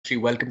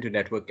Gayatri. Welcome to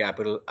Network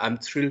Capital. I'm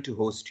thrilled to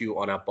host you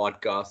on our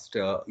podcast.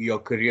 Your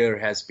career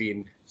has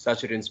been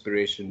such an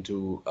inspiration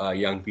to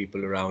young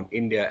people around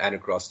India and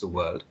across the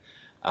world.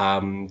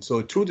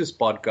 So, through this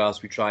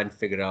podcast, we try and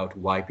figure out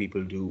why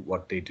people do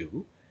what they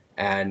do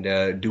and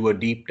do a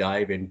deep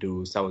dive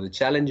into some of the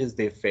challenges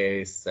they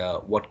face,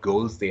 what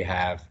goals they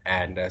have,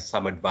 and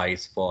some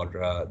advice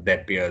for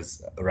their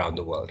peers around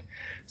the world.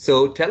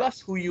 So, tell us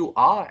who you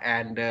are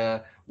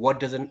and what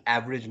does an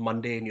average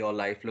Monday in your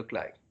life look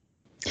like?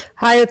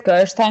 Hi,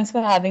 Utkarsh. Thanks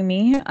for having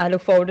me. I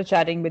look forward to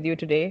chatting with you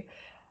today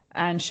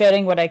and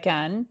sharing what I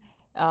can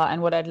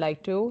and what I'd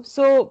like to.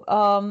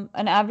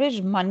 An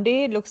average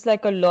Monday looks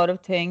like a lot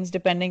of things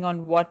depending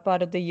on what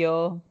part of the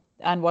year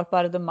and what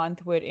part of the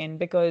month we're in,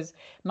 because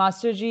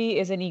Master G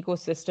is an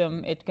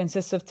ecosystem. It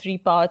consists of three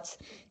parts.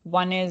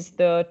 One is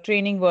the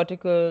training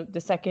vertical,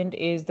 the second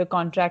is the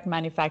contract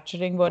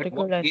manufacturing But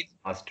vertical, what and is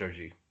Master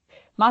G?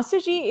 Master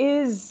G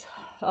is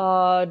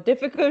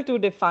difficult to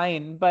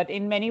define, but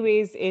in many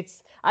ways,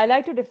 I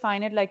like to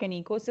define it like an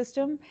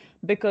ecosystem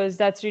because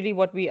that's really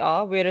what we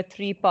are. We're a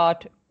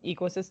three-part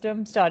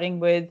ecosystem, starting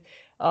with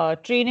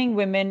training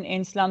women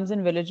in slums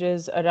and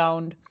villages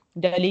around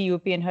Delhi,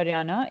 UP, and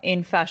Haryana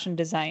in fashion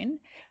design.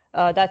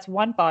 That's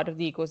one part of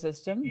the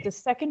ecosystem. The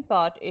second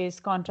part is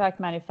contract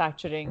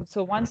manufacturing.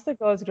 So once the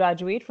girls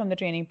graduate from the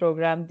training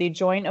program, they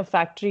join a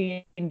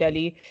factory in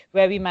Delhi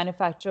where we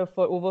manufacture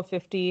for over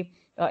 50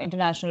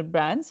 international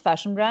brands,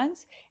 fashion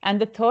brands.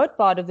 And the third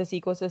part of this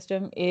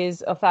ecosystem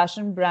is a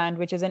fashion brand,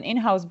 which is an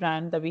in-house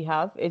brand that we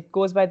have. It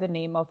goes by the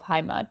name of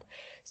Heimat.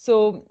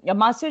 So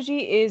Master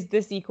G is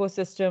this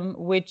ecosystem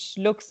which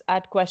looks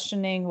at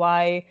questioning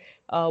why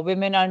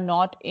women are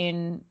not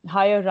in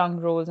higher rung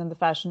roles in the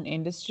fashion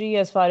industry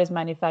as far as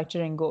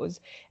manufacturing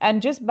goes.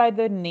 And just by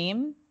the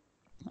name,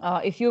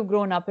 if you've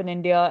grown up in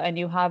India and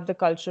you have the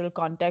cultural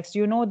context,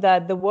 you know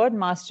that the word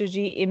Master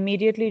G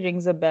immediately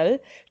rings a bell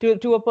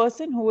to a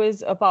person who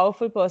is a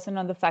powerful person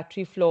on the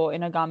factory floor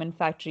in a garment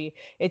factory.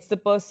 It's the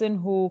person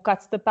who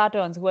cuts the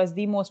patterns, who has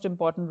the most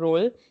important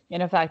role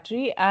in a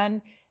factory.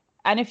 And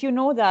if you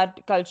know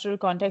that cultural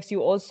context,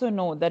 you also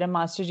know that a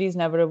Master G is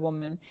never a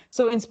woman.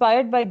 So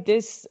inspired by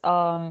this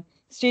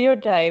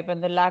stereotype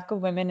and the lack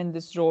of women in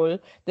this role,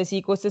 this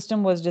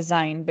ecosystem was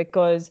designed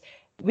because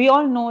we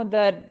all know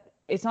that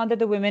it's not that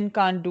the women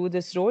can't do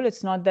this role.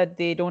 It's not that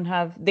they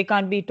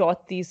can't be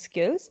taught these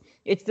skills.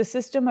 It's the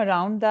system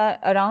around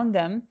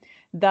them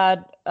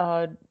that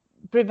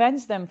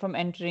prevents them from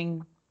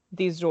entering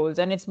these roles,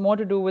 and it's more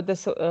to do with the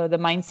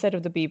mindset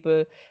of the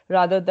people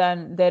rather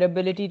than their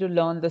ability to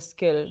learn the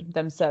skill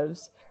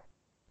themselves.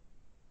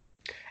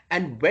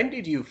 And when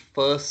did you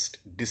first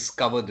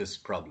discover this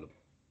problem?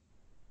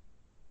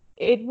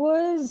 It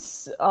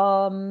was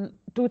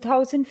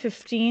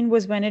 2015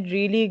 was when it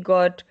really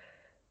got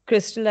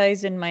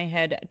crystallized in my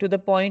head to the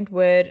point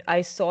where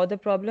I saw the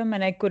problem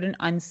and I couldn't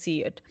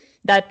unsee it.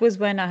 That was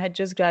when I had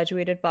just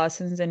graduated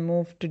Parsons and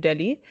moved to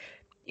Delhi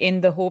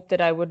in the hope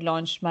that I would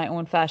launch my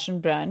own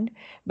fashion brand.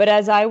 But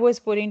as I was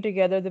putting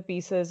together the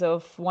pieces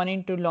of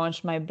wanting to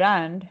launch my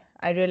brand,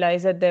 I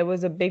realized that there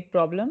was a big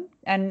problem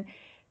and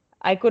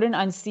I couldn't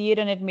unsee it,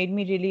 and it made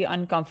me really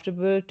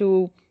uncomfortable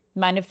to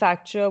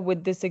manufacture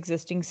with this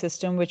existing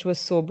system, which was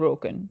so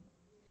broken.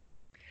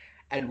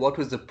 And what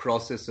was the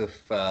process of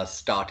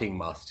starting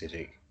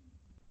Mastery?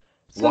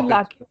 So Walk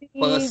us through the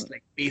luckily, first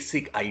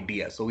basic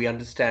idea. So we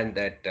understand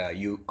that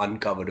you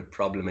uncovered a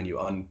problem and you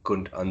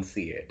couldn't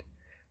unsee it.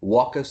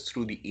 Walk us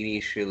through the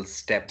initial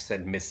steps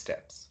and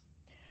missteps.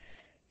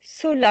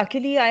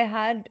 luckily, I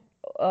had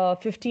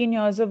 15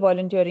 years of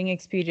volunteering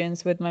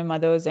experience with my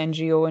mother's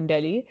NGO in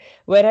Delhi,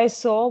 where I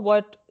saw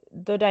what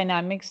the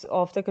dynamics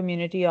of the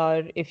community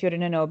are if you're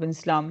in an urban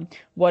slum.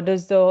 What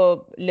does the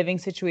living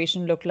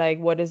situation look like?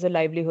 What is the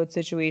livelihood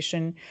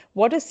situation?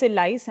 What a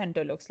Silai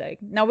center looks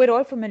like. Now, we're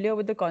all familiar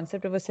with the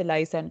concept of a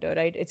Silai center,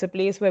 right? It's a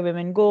place where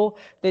women go,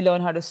 they learn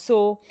how to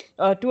sew.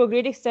 To a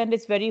great extent,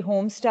 it's very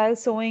home style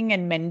sewing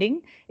and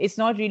mending. It's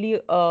not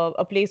really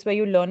a place where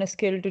you learn a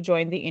skill to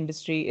join the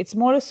industry. It's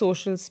more a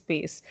social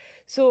space.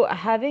 So,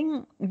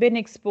 having been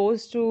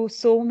exposed to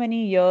so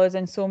many years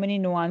and so many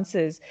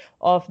nuances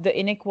of the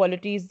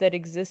inequalities that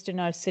exist in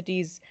our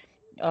cities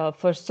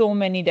for so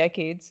many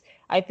decades,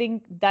 I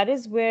think that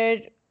is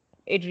where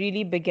it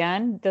really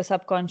began, the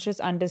subconscious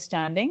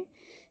understanding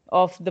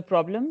of the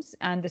problems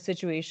and the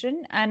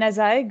situation. And as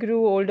I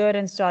grew older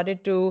and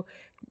started to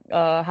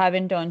have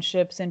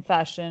internships in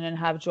fashion and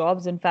have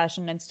jobs in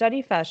fashion and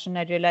study fashion,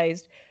 I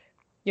realized,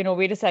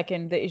 wait a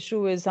second, the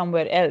issue is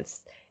somewhere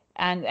else.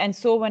 And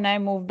so when I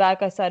moved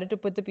back, I started to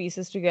put the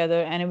pieces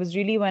together. And it was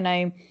really when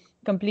I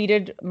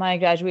completed my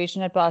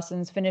graduation at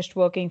Parsons, finished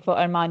working for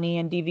Armani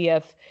and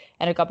DVF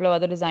and a couple of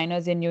other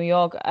designers in New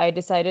York, I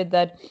decided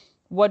that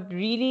what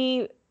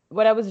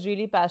I was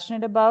really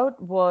passionate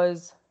about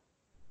was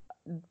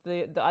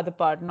the other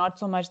part, not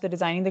so much the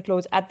designing the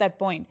clothes at that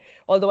point,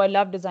 although I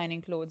love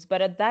designing clothes.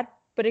 But at that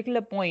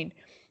particular point,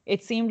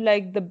 it seemed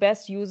like the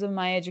best use of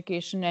my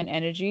education and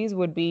energies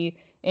would be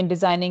in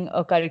designing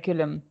a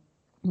curriculum,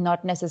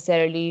 not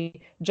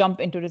necessarily jump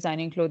into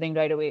designing clothing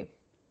right away.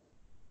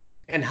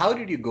 And how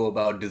did you go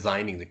about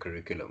designing the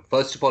curriculum?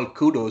 First of all,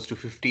 kudos to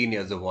 15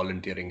 years of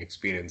volunteering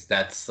experience.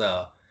 That's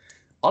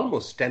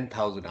almost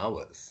 10,000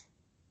 hours.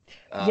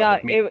 Yeah,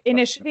 But maybe,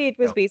 initially it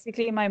was no.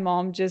 basically my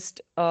mom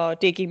just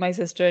taking my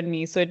sister and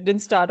me. So it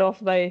didn't start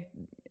off by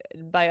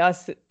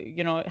us,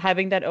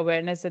 having that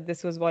awareness that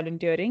this was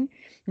volunteering.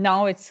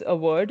 Now it's a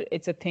word,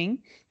 it's a thing.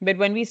 But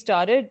when we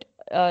started,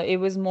 it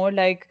was more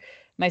like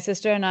my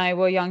sister and I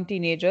were young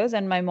teenagers,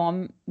 and my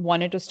mom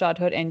wanted to start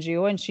her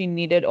NGO, and she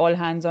needed all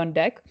hands on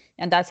deck.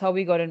 And that's how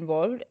we got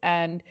involved.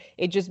 And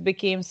it just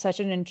became such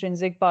an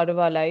intrinsic part of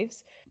our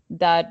lives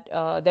that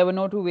there were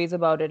no two ways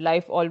about it.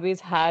 Life always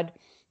had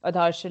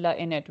Adharshila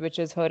in it, which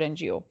is her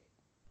NGO.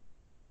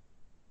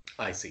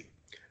 I see.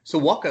 So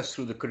walk us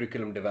through the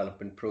curriculum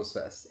development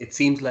process. It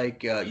seems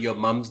like your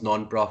mom's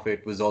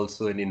nonprofit was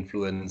also an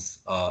influence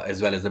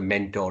as well as a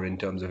mentor in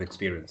terms of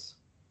experience.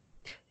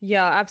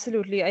 Yeah,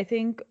 absolutely. I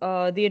think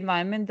the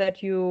environment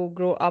that you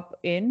grow up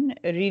in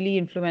really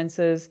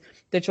influences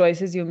the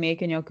choices you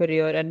make in your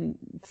career, and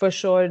for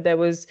sure there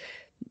was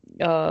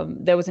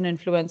an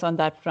influence on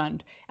that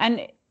front.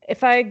 And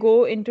if I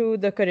go into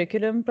the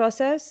curriculum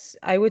process,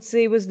 I would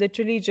say it was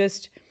literally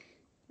just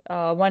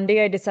one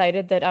day I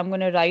decided that I'm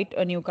going to write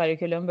a new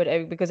curriculum,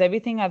 but because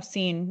everything I've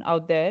seen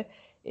out there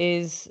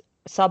is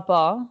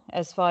subpar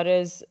as far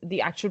as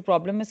the actual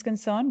problem is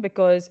concerned,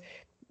 because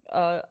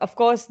of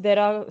course, there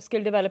are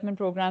skill development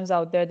programs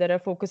out there that are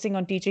focusing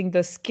on teaching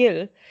the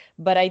skill,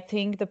 but I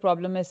think the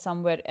problem is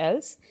somewhere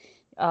else.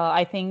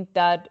 I think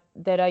that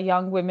there are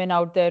young women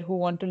out there who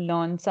want to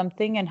learn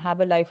something and have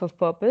a life of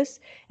purpose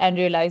and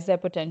realize their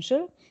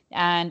potential.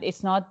 And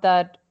it's not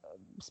that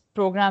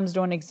programs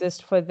don't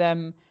exist for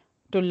them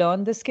to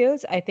learn the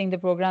skills. I think the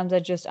programs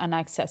are just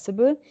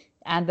inaccessible,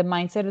 and the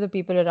mindset of the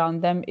people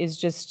around them is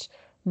just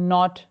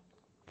not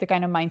the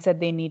kind of mindset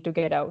they need to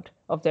get out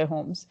of their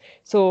homes.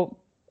 So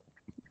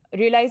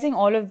realizing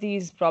all of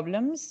these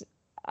problems,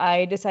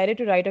 I decided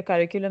to write a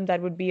curriculum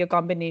that would be a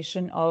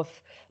combination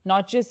of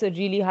not just the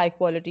really high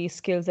quality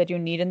skills that you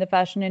need in the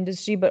fashion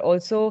industry, but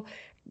also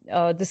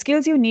the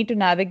skills you need to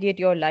navigate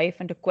your life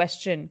and to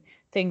question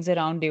things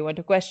around you and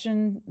to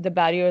question the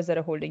barriers that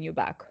are holding you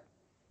back.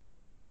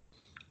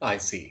 I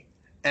see.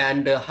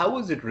 And how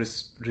was it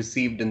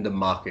received in the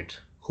market?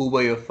 Who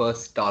were your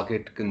first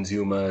target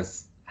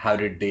consumers? How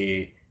did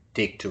they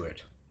take to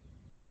it?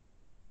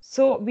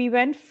 So we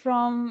went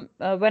from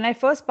when I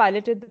first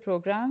piloted the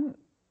program,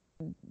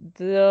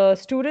 the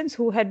students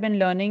who had been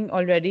learning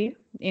already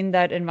in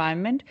that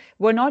environment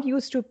were not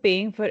used to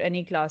paying for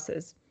any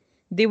classes.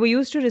 They were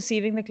used to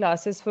receiving the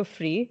classes for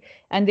free,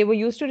 and they were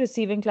used to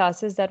receiving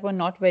classes that were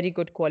not very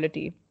good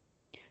quality.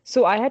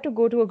 So I had to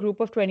go to a group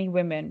of 20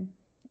 women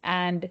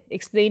and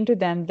explain to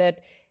them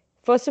that,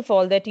 first of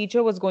all, their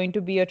teacher was going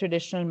to be a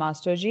traditional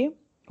master G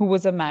who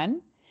was a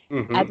man,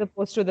 as Hmm.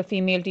 opposed to the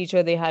female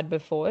teacher they had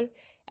before.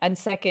 And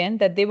second,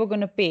 that they were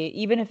going to pay,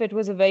 even if it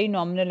was a very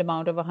nominal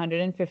amount of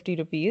 150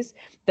 rupees,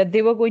 that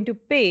they were going to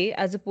pay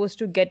as opposed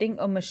to getting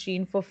a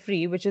machine for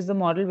free, which is the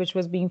model which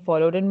was being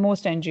followed in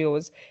most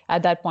NGOs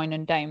at that point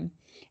in time.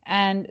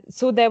 And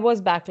so there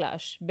was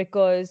backlash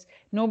because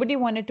nobody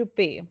wanted to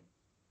pay.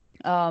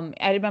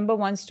 I remember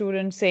one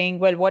student saying,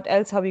 well, what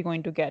else are we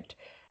going to get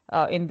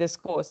in this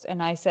course?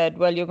 And I said,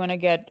 well, you're going to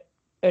get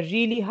a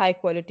really high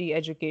quality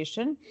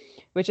education,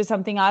 which is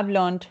something I've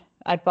learned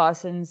at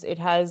Parsons.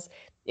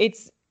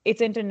 It's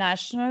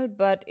international,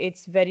 but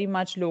it's very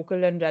much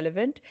local and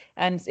relevant.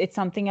 And it's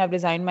something I've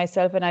designed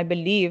myself. And I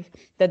believe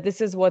that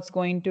this is what's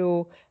going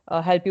to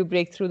help you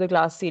break through the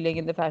glass ceiling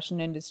in the fashion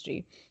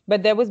industry.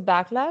 But there was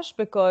backlash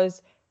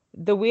because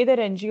the way that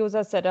NGOs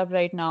are set up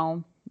right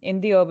now in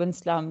the urban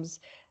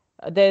slums,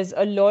 there's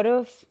a lot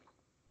of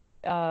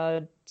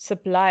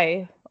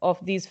supply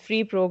of these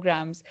free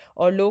programs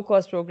or low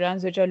cost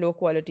programs which are low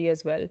quality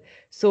as well.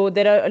 So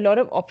there are a lot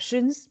of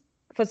options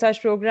for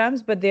such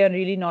programs, but they are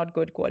really not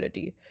good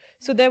quality.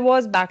 So there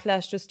was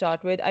backlash to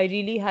start with. I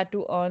really had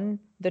to earn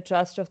the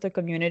trust of the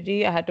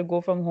community. I had to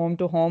go from home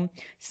to home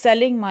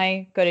selling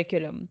my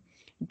curriculum.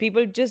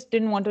 People just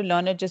didn't want to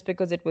learn it just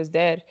because it was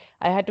there.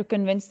 I had to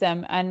convince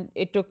them, and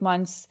it took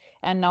months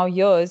and now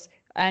years,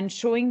 and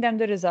showing them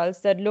the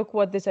results that look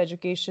what this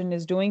education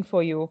is doing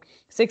for you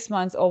 6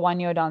 months or 1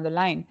 year down the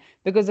line.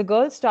 Because the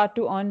girls start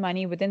to earn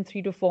money within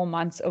 3 to 4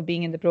 months of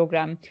being in the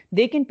program.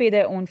 They can pay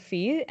their own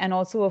fee and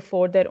also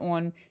afford their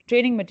own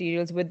training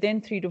materials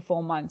within 3 to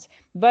 4 months.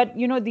 But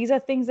these are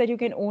things that you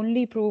can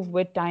only prove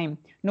with time.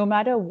 No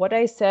matter what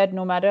I said,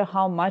 no matter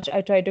how much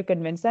I tried to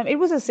convince them, it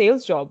was a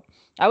sales job.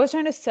 I was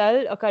trying to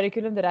sell a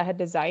curriculum that I had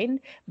designed,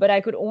 but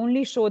I could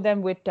only show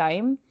them with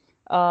time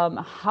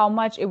how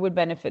much it would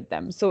benefit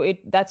them. So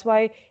that's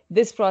why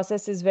this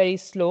process is very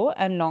slow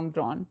and long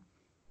drawn.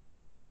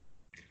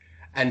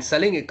 And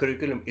selling a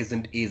curriculum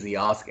isn't easy.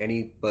 Ask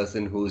any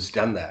person who's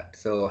done that.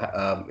 So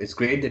it's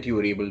great that you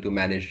were able to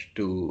manage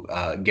to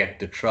get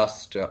the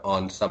trust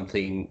on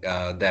something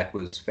that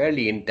was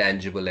fairly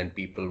intangible and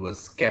people were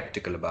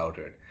skeptical about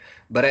it.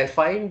 But I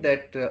find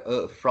that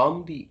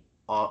from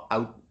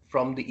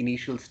the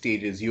initial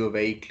stages, you are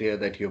very clear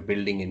that you're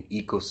building an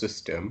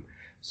ecosystem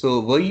So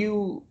were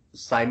you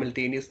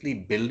simultaneously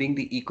building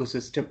the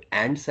ecosystem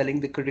and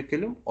selling the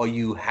curriculum, or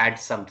you had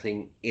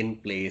something in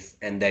place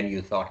and then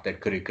you thought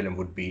that curriculum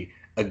would be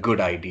a good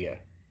idea?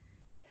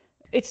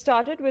 It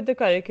started with the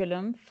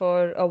curriculum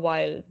for a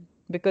while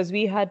because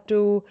we had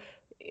to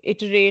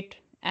iterate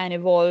and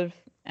evolve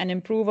and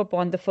improve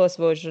upon the first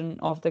version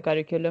of the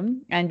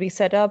curriculum. And we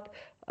set up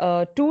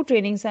two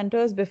training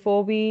centers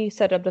before we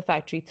set up the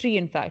factory, three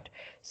in fact.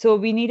 So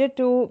we needed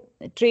to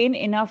train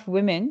enough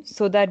women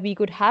so that we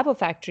could have a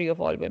factory of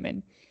all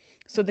women.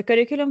 So the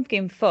curriculum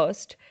came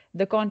first,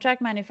 the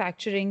contract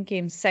manufacturing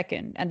came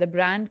second, and the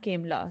brand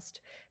came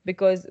last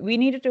because we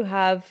needed to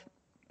have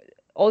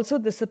also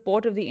the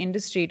support of the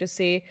industry to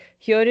say,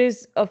 here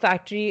is a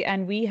factory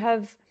and we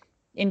have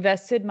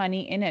invested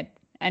money in it.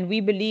 And we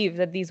believe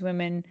that these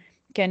women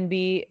can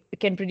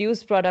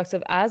produce products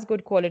of as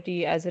good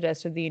quality as the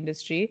rest of the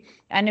industry.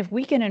 And if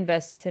we can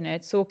invest in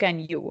it, so can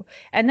you.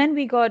 And then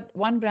we got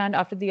one brand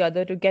after the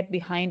other to get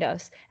behind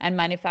us and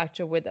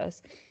manufacture with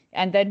us.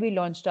 And then we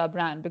launched our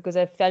brand because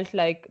I felt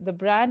like the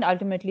brand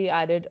ultimately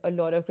added a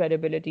lot of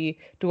credibility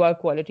to our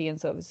quality and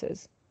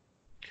services.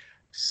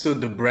 So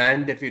the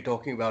brand that we're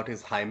talking about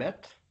is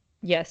Hymet.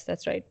 Yes,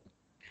 that's right.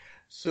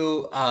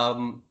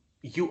 So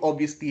you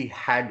obviously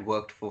had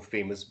worked for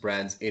famous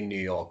brands in New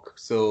York.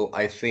 So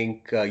I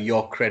think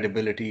your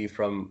credibility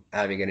from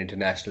having an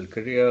international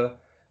career,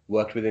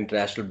 worked with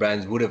international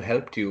brands would have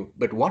helped you.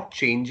 But what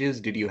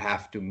changes did you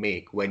have to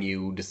make when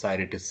you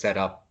decided to set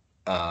up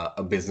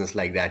a business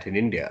like that in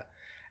India?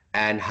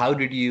 And how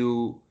did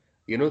you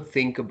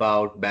think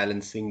about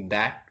balancing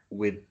that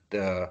with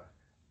a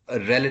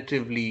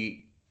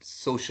relatively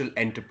social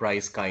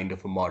enterprise kind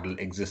of a model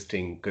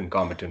existing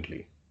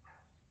concomitantly?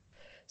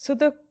 So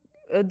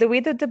the way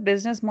that the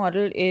business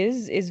model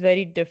is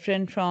very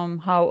different from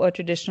how a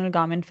traditional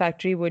garment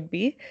factory would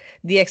be.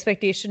 The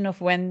expectation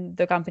of when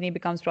the company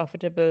becomes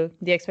profitable,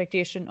 the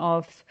expectation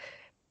of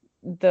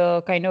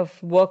the kind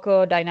of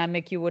worker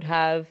dynamic you would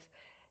have.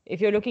 If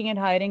you're looking at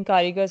hiring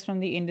karigars from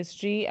the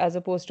industry as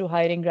opposed to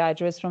hiring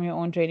graduates from your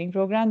own training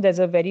program, there's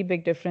a very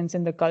big difference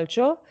in the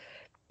culture.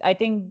 I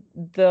think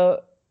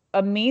the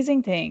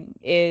amazing thing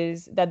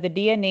is that the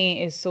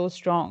DNA is so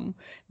strong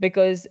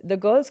because the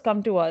girls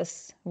come to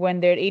us when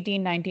they're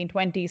 18, 19,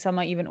 20, some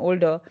are even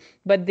older,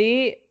 but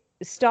they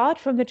start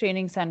from the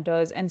training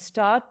centers and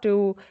start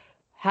to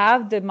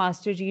have the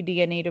Master G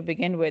DNA to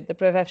begin with, the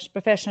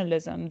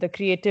professionalism, the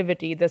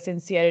creativity, the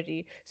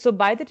sincerity. So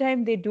by the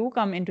time they do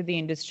come into the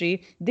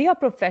industry, they are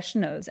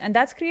professionals. And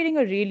that's creating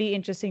a really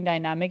interesting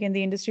dynamic in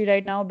the industry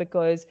right now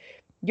because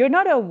you're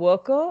not a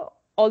worker,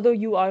 although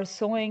you are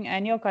sewing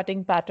and you're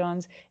cutting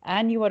patterns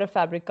and you are a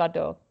fabric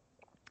cutter.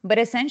 But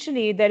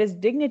essentially, there is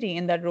dignity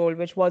in that role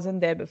which wasn't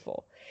there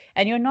before.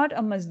 And you're not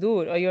a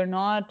mazdoor or you're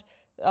not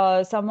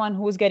someone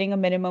who's getting a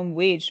minimum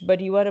wage,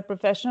 but you are a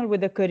professional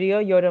with a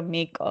career, you're a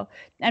maker.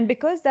 And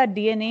because that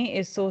DNA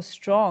is so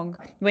strong,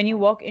 when you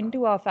walk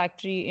into our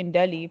factory in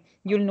Delhi,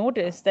 you'll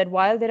notice that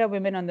while there are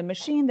women on the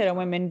machine, there are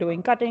women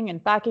doing cutting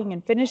and packing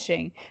and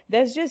finishing,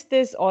 there's just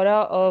this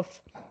aura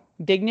of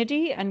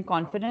dignity and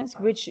confidence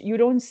which you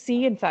don't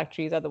see in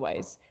factories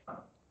otherwise.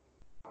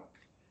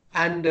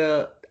 And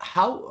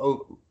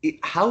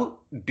how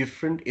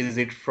different is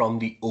it from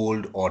the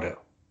old order,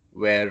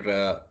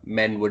 where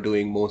men were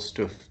doing most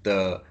of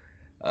the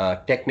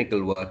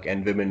technical work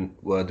and women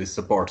were the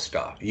support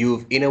staff?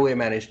 You've, in a way,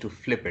 managed to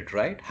flip it,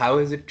 right? How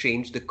has it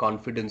changed the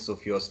confidence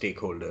of your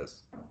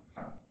stakeholders?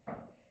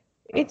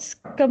 It's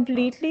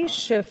completely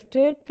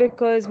shifted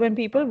because when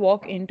people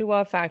walk into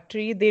our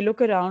factory, they look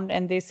around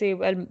and they say,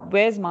 well,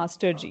 where's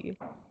Master G?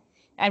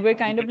 And we're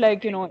kind of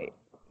like,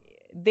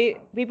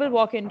 they people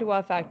walk into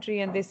our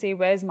factory and they say,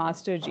 where's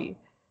Master G?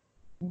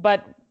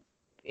 But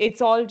it's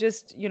all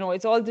just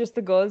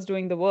the girls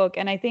doing the work.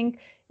 And I think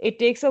it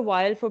takes a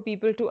while for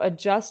people to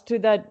adjust to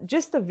that,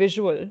 just the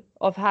visual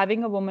of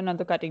having a woman on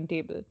the cutting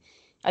table.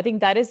 I think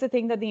that is the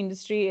thing that the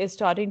industry is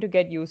starting to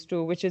get used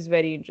to, which is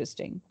very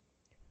interesting.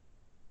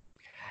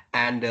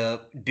 And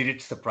did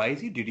it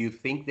surprise you? Did you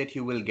think that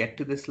you will get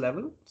to this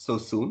level so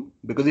soon?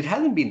 Because it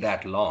hasn't been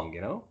that long.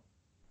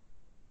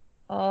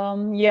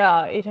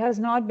 Yeah, it has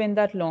not been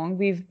that long.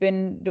 We've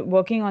been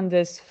working on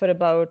this for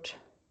about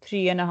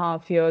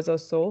 3.5 years or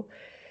so.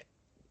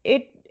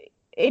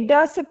 It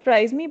does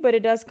surprise me, but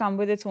it does come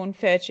with its own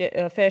fair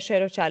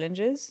share of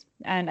challenges,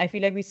 and I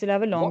feel like we still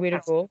have a long way Walk to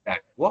us through go.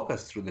 that. Walk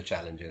us through the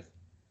challenges.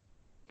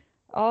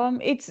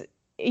 It's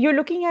You're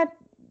looking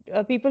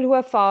at people who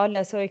have far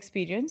lesser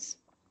experience.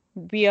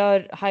 We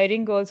are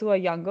hiring girls who are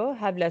younger,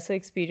 have lesser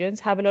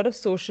experience, have a lot of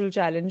social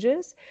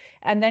challenges,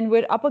 and then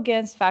we're up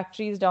against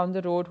factories down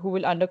the road who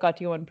will undercut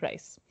you on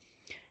price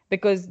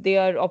because they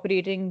are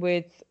operating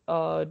with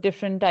with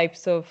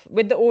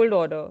the old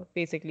order,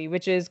 basically,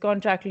 which is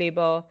contract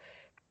labor,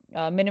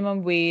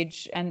 minimum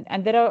wage, and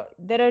there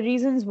are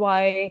reasons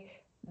why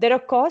there are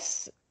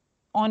costs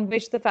on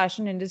which the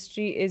fashion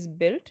industry is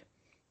built,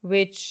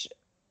 which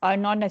are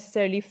not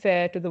necessarily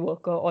fair to the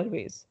worker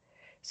always.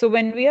 So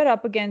when we are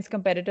up against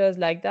competitors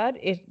like that,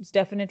 it's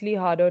definitely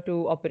harder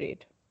to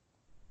operate.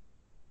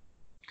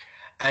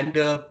 And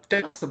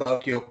tell us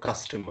about your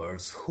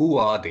customers. Who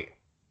are they?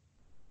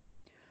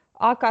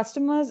 Our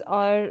customers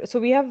are, so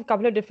we have a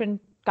couple of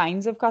different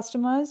kinds of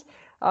customers.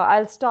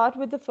 I'll start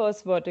with the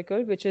first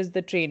vertical, which is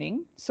the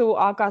training. So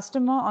our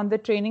customer on the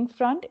training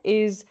front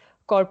is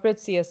corporate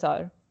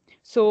CSR.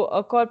 So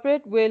a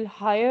corporate will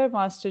hire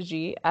Master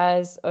G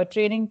as a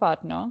training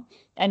partner,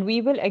 and we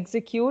will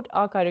execute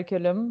our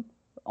curriculum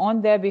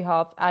on their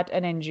behalf at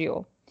an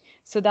NGO.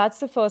 So that's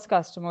the first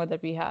customer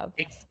that we have.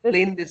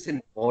 Explain this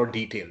in more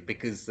detail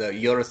because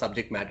you're a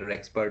subject matter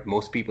expert.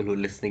 Most people who are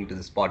listening to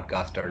this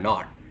podcast are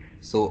not.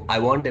 So I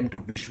want them to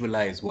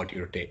visualize what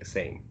you're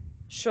saying.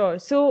 Sure.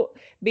 So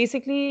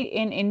basically,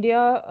 in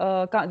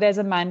India, there's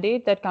a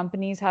mandate that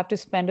companies have to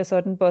spend a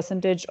certain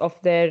percentage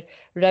of their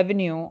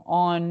revenue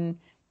on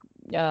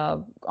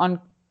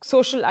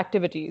social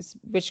activities,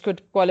 which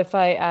could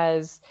qualify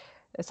as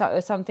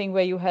something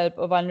where you help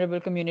a vulnerable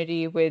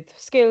community with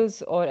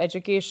skills or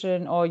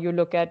education, or you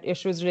look at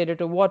issues related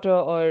to water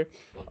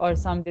or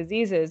some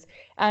diseases,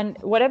 and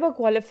whatever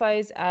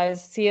qualifies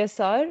as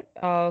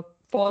CSR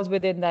falls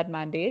within that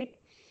mandate.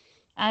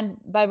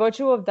 And by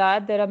virtue of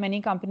that, there are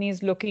many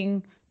companies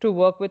looking to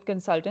work with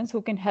consultants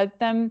who can help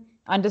them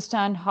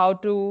understand how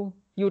to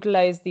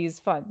utilize these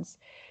funds.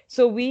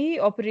 So we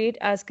operate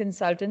as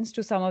consultants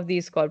to some of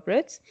these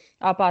corporates.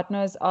 Our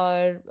partners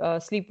are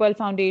Sleepwell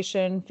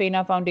Foundation,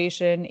 FENA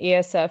Foundation,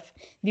 ASF.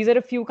 These are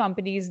a few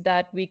companies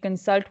that we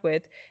consult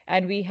with,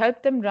 and we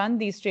help them run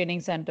these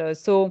training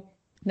centers. So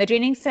the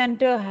training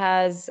center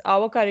has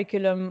our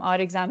curriculum, our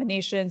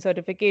examination,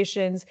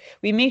 certifications.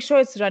 We make sure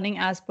it's running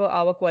as per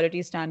our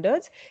quality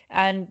standards,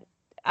 and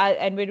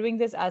we're doing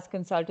this as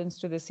consultants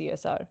to the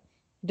CSR.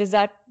 Does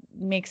that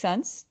make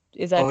sense?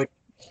 Is that? Oh, it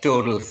makes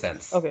total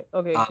sense. Okay,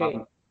 great.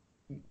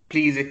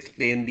 Please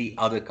explain the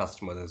other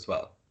customers as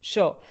well.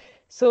 Sure.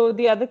 So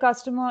the other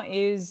customer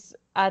is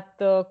at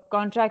the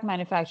contract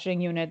manufacturing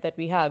unit that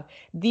we have.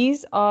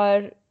 These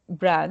are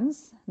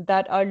brands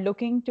that are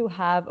looking to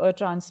have a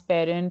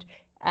transparent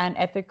and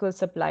ethical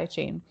supply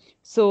chain.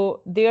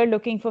 So they are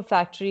looking for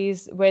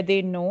factories where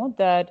they know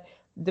that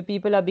the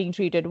people are being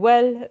treated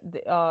well,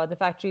 the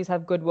factories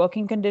have good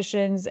working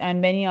conditions,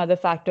 and many other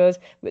factors,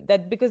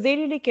 that because they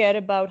really care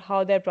about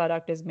how their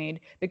product is made,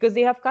 because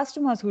they have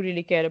customers who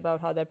really care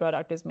about how their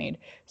product is made.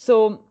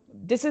 So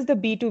this is the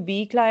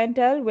B2B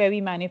clientele where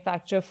we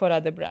manufacture for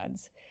other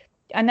brands.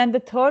 And then the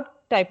third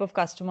type of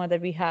customer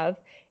that we have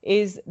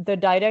is the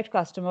direct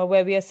customer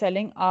where we are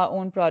selling our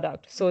own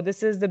product. So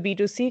this is the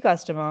B2C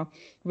customer,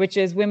 which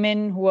is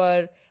women who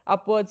are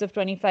upwards of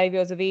 25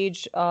 years of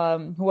age,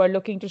 who are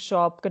looking to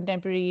shop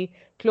contemporary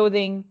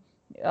clothing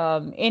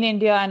in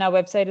India. And our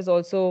website is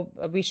also,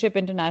 we ship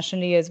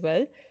internationally as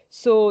well.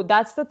 So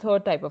that's the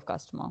third type of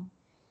customer.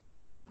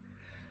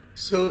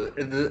 So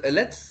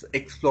let's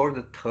explore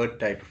the third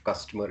type of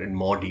customer in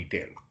more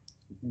detail.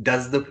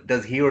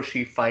 Does he or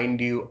she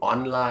find you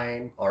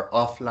online or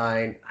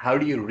offline? How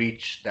do you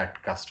reach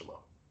that customer?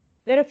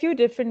 There are a few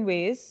different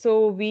ways.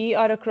 So we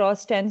are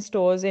across 10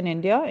 stores in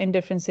India in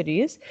different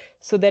cities.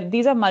 So that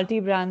these are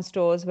multi-brand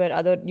stores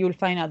where you'll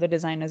find other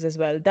designers as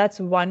well. That's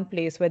one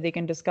place where they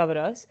can discover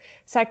us.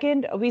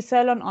 Second, we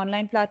sell on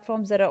online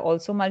platforms that are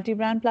also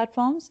multi-brand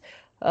platforms,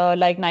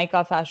 like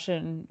Nykaa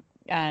Fashion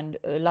and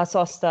La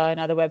Sosta and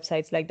other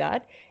websites like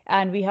that.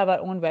 And we have our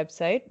own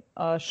website,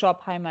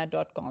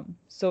 shophighmat.com.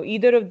 So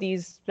either of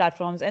these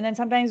platforms. And then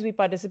sometimes we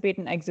participate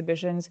in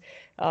exhibitions,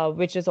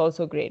 which is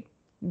also great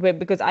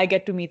because I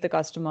get to meet the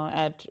customer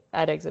at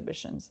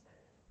exhibitions.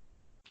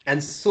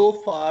 And so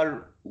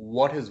far,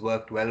 what has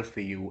worked well for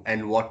you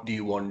and what do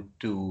you want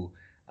to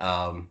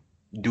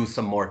do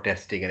some more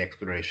testing and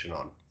exploration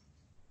on?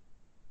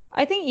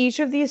 I think each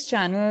of these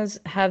channels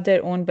have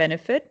their own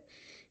benefit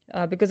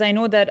because I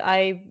know that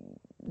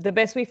the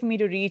best way for me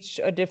to reach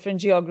a different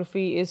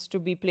geography is to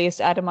be placed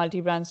at a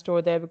multi-brand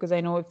store there, because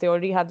I know if they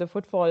already have the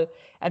footfall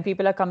and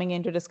people are coming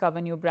in to discover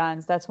new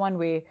brands, that's one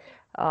way.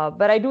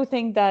 But I do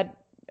think that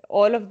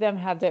all of them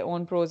have their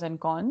own pros and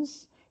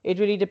cons. It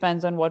really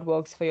depends on what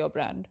works for your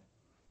brand.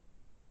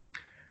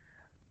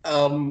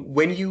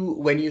 When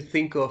you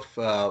think of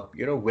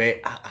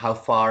how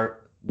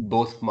far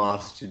both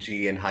Master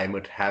G and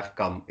Heimat have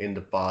come in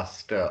the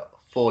past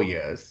 4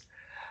 years,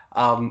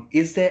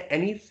 is there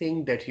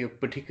anything that you're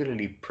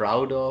particularly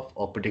proud of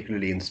or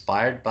particularly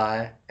inspired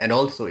by? And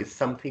also, is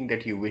something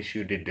that you wish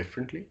you did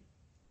differently?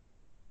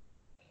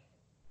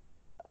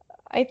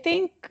 I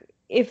think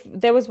if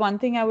there was one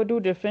thing I would do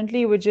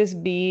differently, it would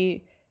just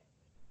be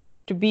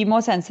to be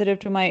more sensitive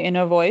to my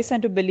inner voice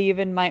and to believe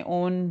in my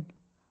own,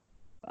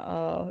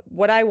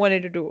 what I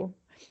wanted to do.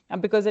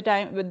 And because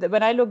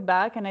when I look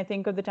back and I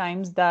think of the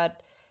times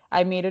that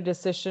I made a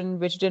decision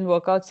which didn't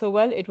work out so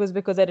well, it was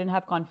because I didn't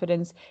have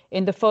confidence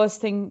in the first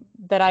thing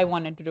that I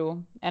wanted to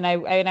do. And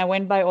I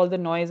went by all the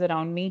noise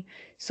around me.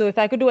 So if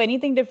I could do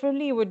anything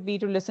differently, it would be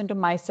to listen to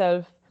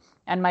myself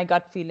and my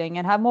gut feeling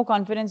and have more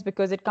confidence,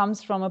 because it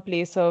comes from a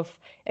place of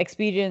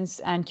experience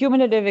and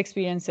cumulative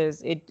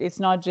experiences. It's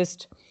not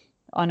just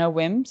on a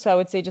whim. So I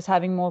would say just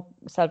having more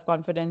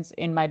self-confidence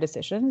in my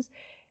decisions.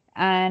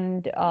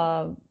 And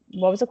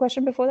what was the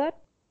question before that?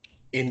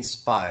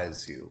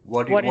 inspires you?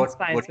 What do you What what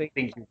inspires do you me?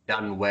 think you've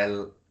done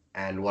well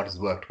and what has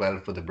worked well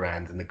for the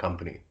brands and the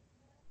company?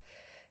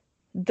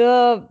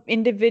 The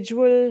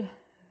individual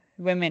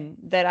women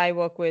that I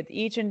work with,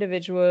 each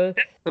individual.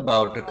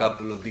 About a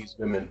couple of these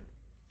women.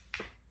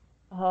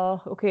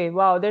 Okay,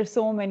 wow, there's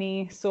so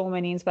many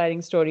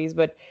inspiring stories,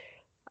 but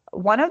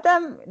one of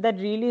them that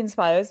really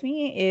inspires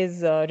me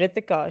is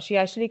Ritika. She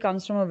actually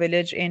comes from a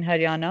village in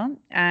Haryana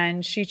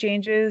and she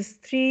changes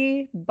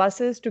 3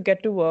 buses to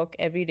get to work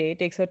every day. It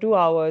takes her 2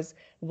 hours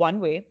one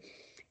way.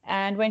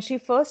 And when she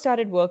first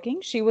started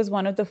working, she was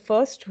one of the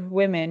first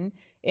women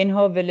in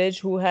her village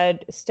who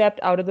had stepped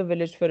out of the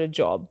village for a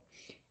job.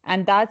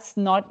 And that's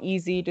not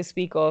easy to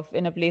speak of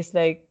in a place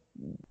like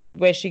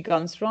where she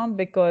comes from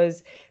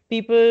because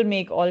people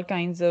make all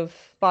kinds of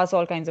pass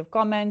all kinds of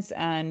comments,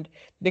 and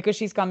because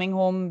she's coming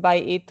home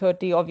by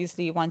 8:30,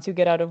 obviously once you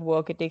get out of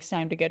work it takes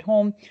time to get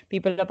home.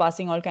 People are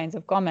passing all kinds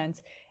of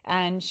comments,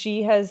 and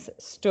she has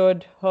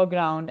stood her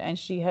ground and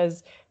she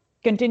has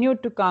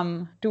continued to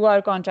come to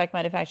our contract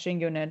manufacturing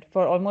unit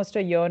for almost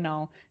a year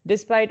now,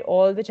 despite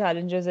all the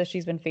challenges that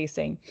she's been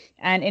facing.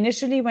 And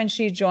initially, when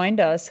she joined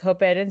us, her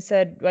parents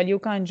said, well, you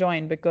can't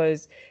join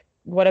because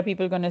what are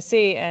people going to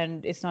say?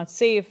 And it's not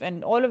safe.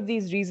 And all of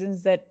these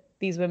reasons that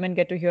these women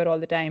get to hear all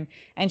the time.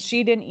 And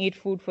she didn't eat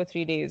food for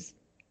 3 days.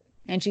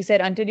 And she said,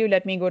 until you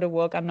let me go to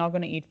work, I'm not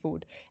going to eat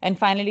food. And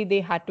finally,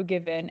 they had to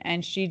give in,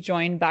 and she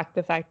joined back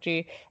the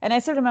factory. And I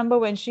still remember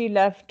when she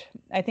left,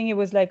 I think it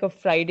was like a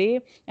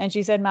Friday, and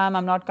she said, ma'am,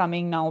 I'm not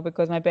coming now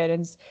because my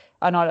parents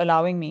are not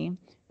allowing me.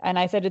 And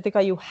I said,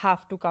 Ritika, you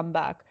have to come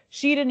back.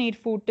 She didn't eat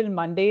food till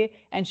Monday,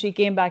 and she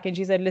came back and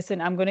she said,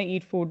 listen, I'm going to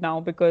eat food now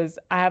because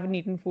I haven't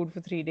eaten food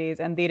for 3 days,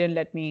 and they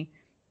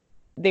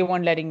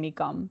weren't letting me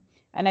come.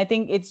 And I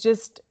think it's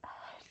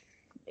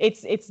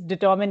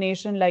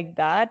determination like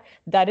that.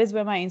 That is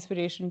where my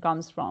inspiration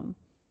comes from.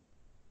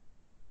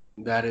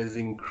 That is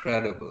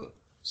incredible.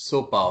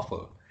 So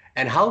powerful.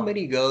 And how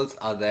many girls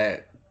are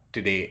there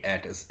today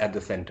at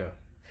the center?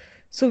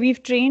 So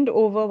we've trained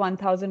over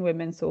 1,000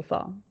 women so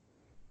far.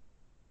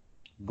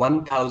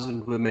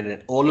 1,000 women,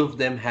 and all of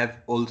them have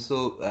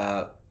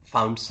also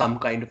found some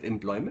kind of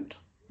employment?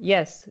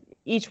 Yes,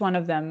 each one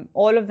of them,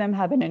 all of them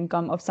have an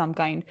income of some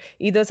kind.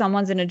 Either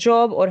someone's in a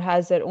job or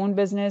has their own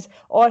business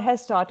or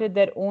has started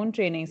their own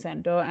training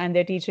center and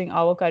they're teaching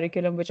our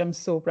curriculum, which I'm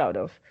so proud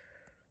of.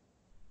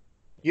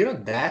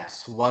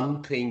 That's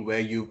one thing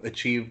where you've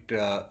achieved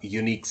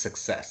unique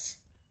success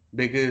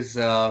because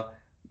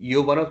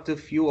you're one of the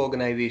few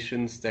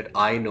organizations that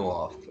I know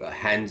of,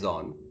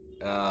 hands-on,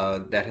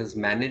 that has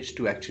managed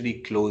to actually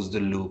close the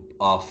loop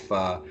of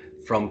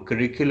from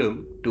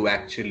curriculum to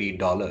actually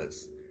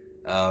dollars.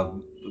 Uh,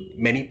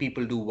 Many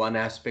people do one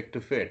aspect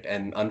of it,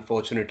 and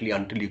unfortunately,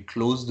 until you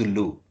close the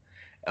loop,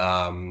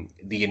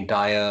 the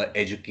entire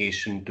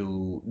education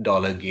to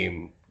dollar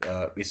game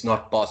is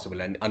not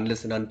possible. And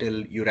unless and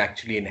until you're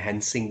actually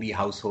enhancing the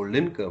household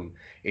income,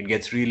 it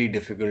gets really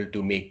difficult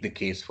to make the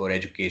case for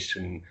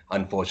education,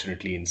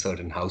 unfortunately, in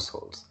certain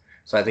households.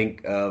 So I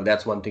think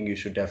that's one thing you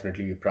should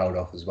definitely be proud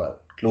of as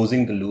well,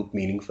 closing the loop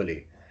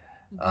meaningfully.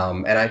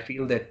 And I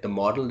feel that the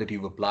model that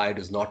you've applied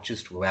is not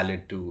just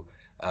valid to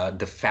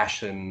the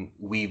fashion,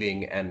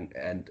 weaving,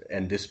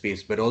 and this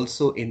space, but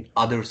also in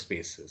other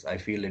spaces. I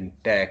feel in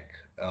tech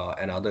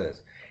and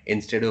others.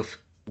 Instead of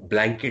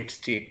blanket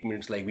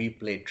statements like we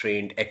play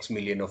trained X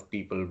million of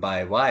people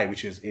by Y,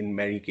 which is in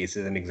many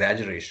cases an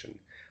exaggeration,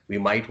 we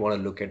might want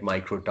to look at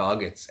micro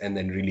targets and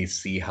then really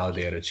see how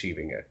they are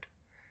achieving it.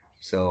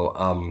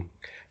 So,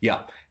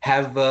 yeah,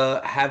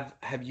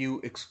 have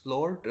you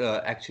explored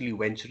actually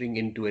venturing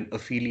into an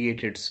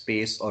affiliated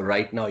space, or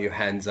right now your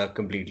hands are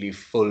completely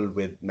full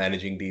with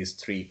managing these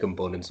three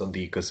components of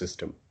the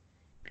ecosystem?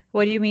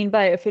 What do you mean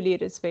by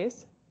affiliated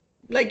space?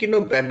 Like,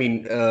 I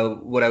mean,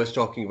 what I was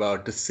talking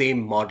about, the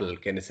same model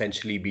can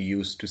essentially be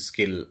used to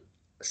skill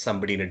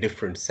somebody in a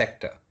different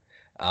sector,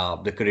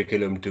 the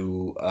curriculum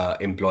to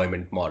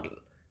employment model.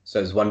 So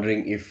I was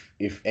wondering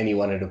if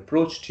anyone had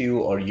approached you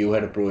or you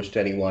had approached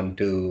anyone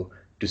to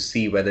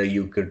see whether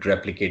you could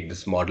replicate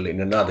this model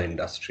in another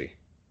industry.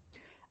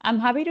 I'm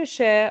happy to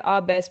share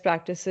our best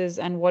practices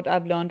and what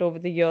I've learned over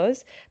the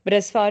years. But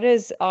as far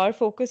as our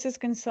focus is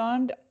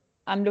concerned,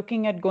 I'm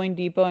looking at going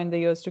deeper in the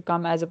years to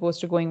come as opposed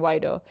to going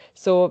wider.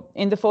 So,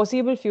 in the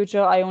foreseeable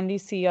future, I only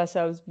see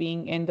ourselves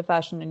being in the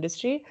fashion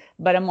industry,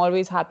 but I'm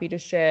always happy to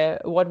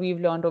share what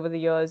we've learned over the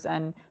years.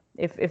 And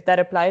if that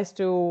applies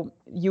to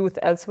youth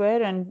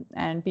elsewhere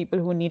and people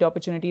who need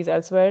opportunities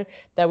elsewhere,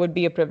 that would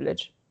be a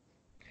privilege.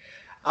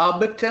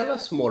 But tell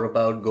us more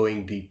about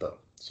going deeper.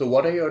 So,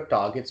 what are your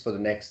targets for the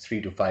next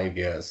 3 to 5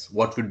 years?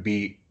 What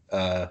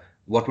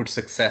would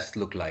success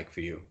look like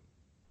for you?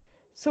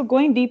 So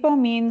going deeper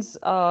means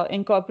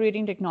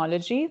incorporating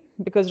technology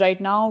because right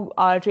now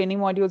our training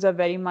modules are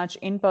very much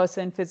in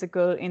person,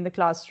 physical, in the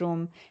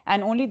classroom,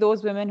 and only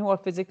those women who are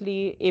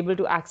physically able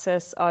to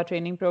access our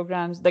training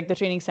programs, like the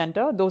training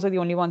center, those are the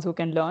only ones who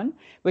can learn,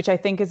 which I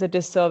think is a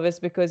disservice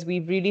because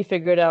we've really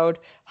figured out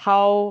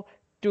how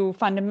to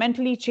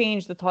fundamentally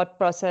change the thought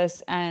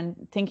process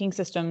and thinking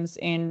systems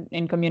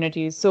in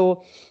communities.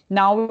 So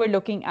now we're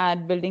looking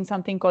at building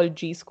something called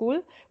G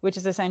School, which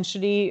is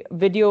essentially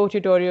video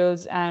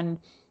tutorials and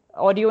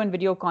audio and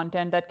video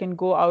content that can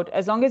go out.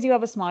 As long as you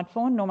have a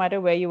smartphone, no matter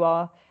where you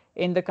are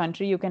in the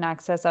country, you can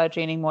access our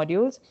training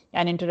modules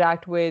and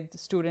interact with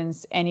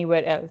students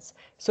anywhere else.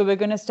 So we're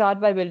going to start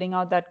by building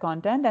out that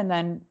content and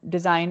then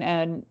design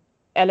an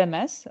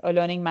LMS, a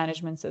learning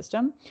management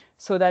system,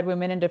 so that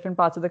women in different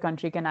parts of the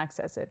country can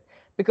access it.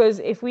 Because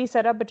if we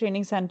set up a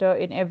training center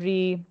in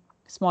every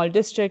small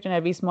district and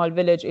every small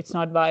village, it's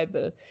not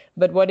viable.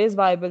 But what is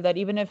viable, that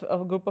even if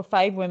a group of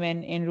 5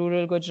 women in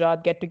rural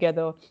Gujarat get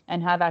together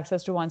and have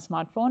access to one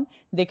smartphone,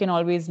 they can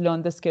always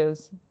learn the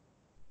skills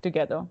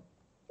together.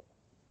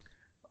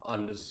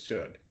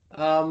 Understood.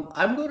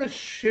 I'm going to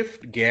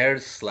shift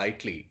gears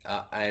slightly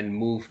and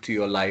move to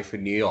your life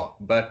in New York.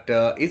 But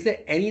is there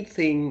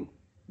anything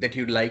that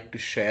you'd like to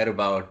share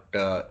about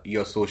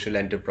your social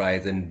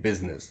enterprise and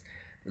business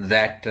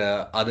that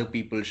other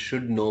people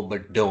should know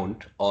but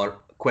don't, or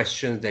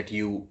questions that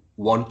you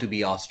want to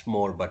be asked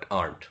more but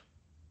aren't?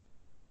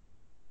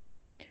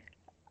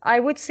 I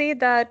would say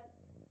that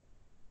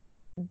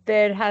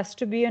there has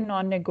to be a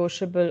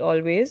non-negotiable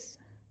always.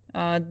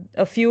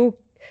 A few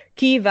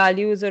key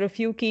values or a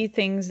few key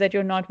things that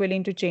you're not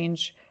willing to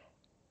change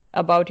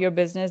about your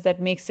business that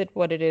makes it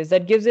what it is,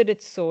 that gives it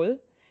its soul.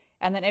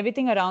 And then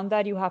everything around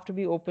that, you have to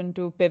be open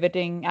to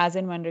pivoting as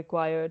and when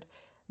required.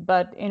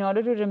 But in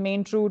order to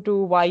remain true to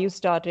why you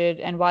started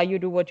and why you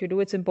do what you do,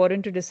 it's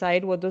important to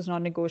decide what those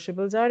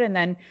non-negotiables are. And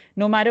then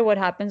no matter what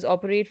happens,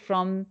 operate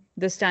from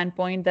the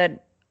standpoint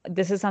that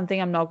this is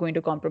something I'm not going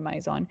to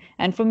compromise on.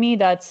 And for me,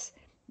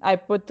 I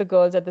put the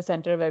girls at the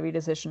center of every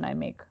decision I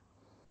make.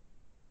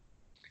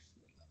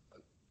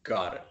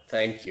 Got it.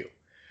 Thank you.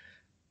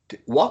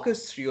 Walk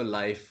us through your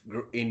life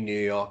in New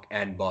York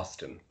and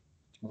Boston.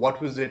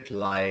 What was it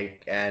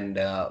like? And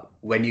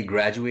when you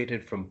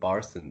graduated from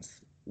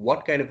Parsons,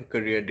 what kind of a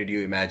career did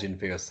you imagine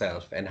for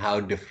yourself? And how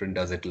different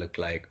does it look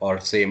like, or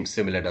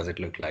similar does it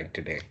look like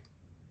today?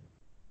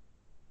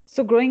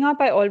 So growing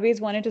up, I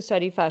always wanted to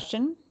study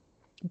fashion,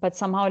 but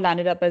somehow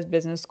landed up as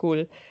business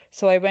school.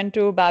 So I went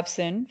to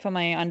Babson for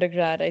my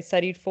undergrad. I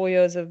studied 4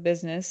 years of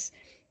business,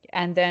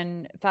 and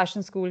then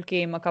fashion school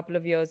came a couple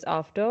of years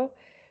after.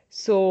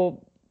 So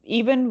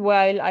even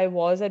while I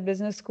was at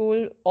business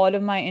school, all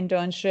of my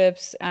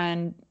internships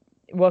and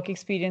work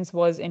experience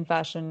was in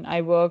fashion.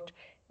 I worked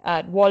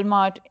at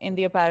Walmart in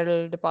the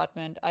apparel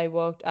department. I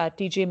worked at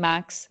TJ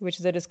Maxx, which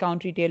is a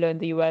discount retailer in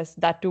the US,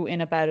 that too in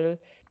apparel.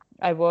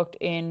 I worked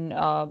in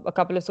a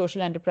couple of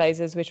social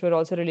enterprises, which were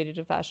also related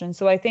to fashion.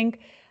 So I think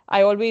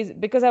I always,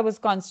 because I was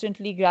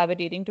constantly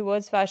gravitating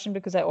towards fashion,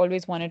 because I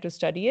always wanted to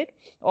study it,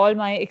 all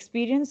my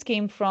experience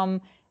came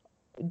from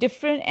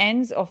different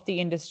ends of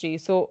the industry.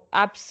 So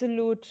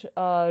absolute,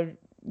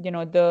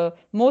 the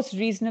most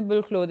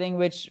reasonable clothing,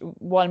 which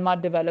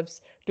Walmart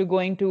develops, to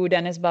going to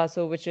Dennis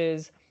Basso, which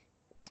is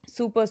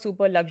super,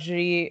 super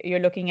luxury. You're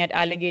looking at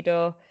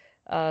alligator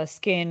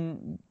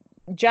skin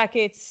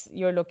jackets,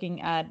 you're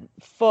looking at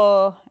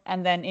fur,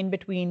 and then in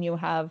between you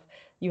have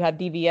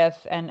DVF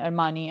and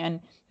Armani, and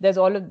there's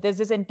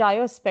this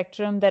entire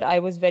spectrum that I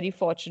was very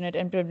fortunate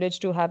and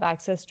privileged to have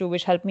access to,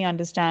 which helped me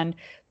understand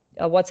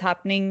what's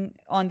happening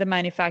on the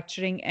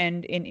manufacturing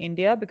end in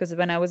India, because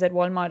when I was at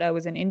Walmart, I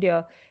was in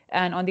India,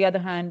 and on the other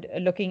hand,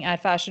 looking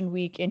at Fashion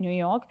Week in New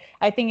York,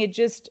 I think it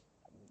just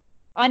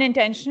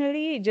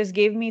unintentionally just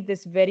gave me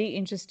this very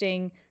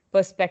interesting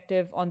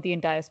perspective on the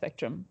entire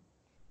spectrum.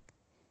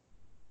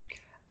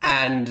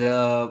 And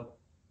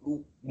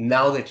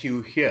now that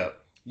you're here,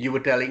 you were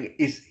telling,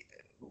 is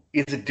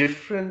it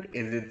different?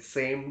 Is it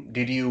same?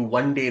 Did you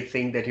one day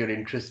think that your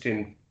interest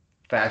in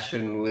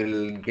fashion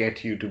will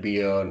get you to be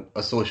a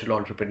social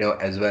entrepreneur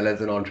as well as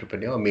an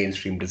entrepreneur, a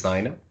mainstream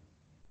designer?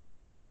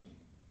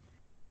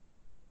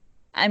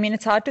 I mean,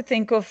 it's hard to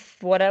think of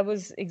what I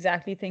was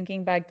exactly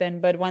thinking back then,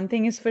 but one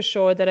thing is for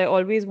sure, that I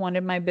always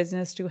wanted my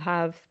business to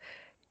have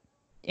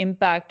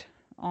impact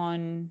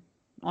on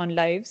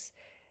lives.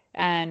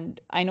 And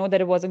I know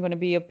that it wasn't going to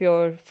be a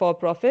pure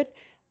for-profit,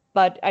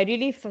 but I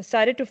really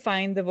started to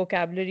find the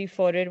vocabulary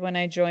for it when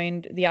I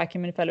joined the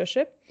Acumen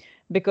Fellowship,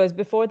 because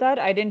before that,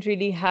 I didn't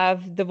really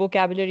have the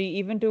vocabulary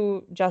even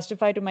to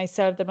justify to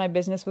myself that my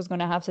business was going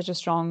to have such a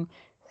strong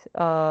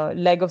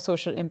leg of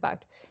social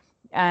impact.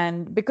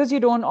 And because you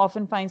don't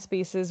often find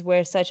spaces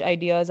where such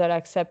ideas are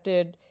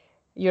accepted,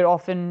 you're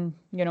often,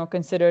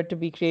 considered to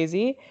be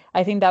crazy.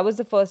 I think that was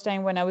the first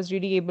time when I was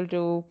really able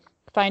to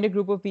find a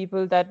group of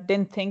people that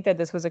didn't think that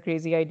this was a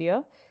crazy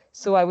idea.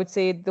 So I would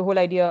say the whole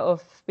idea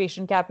of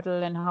patient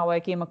capital and how I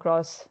came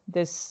across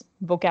this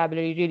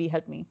vocabulary really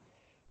helped me.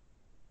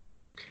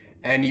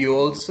 And you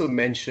also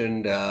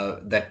mentioned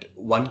that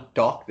one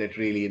talk that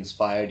really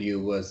inspired you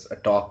was a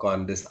talk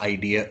on this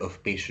idea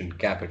of patient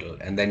capital.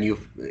 And then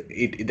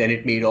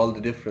it made all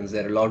the difference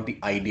that a lot of the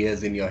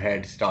ideas in your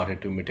head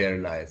started to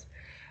materialize.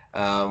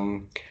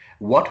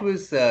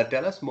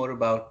 Tell us more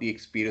about the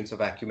experience of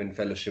Acumen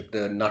Fellowship,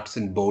 the nuts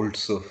and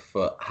bolts of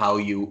how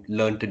you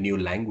learned a new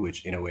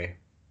language in a way.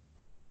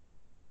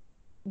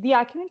 The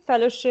Acumen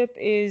Fellowship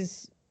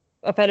is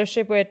a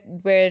fellowship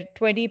where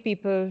 20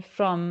 people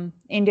from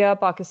India,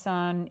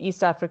 Pakistan,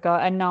 East Africa,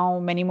 and now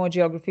many more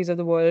geographies of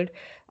the world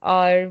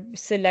are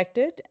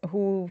selected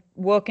who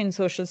work in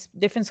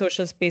different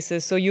social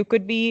spaces. So you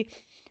could be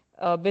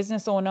a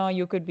business owner,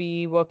 you could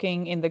be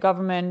working in the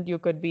government, you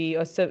could be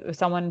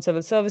someone in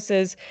civil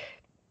services.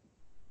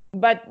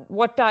 But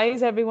what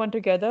ties everyone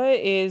together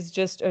is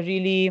just a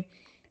really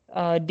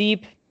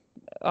deep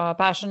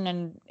passion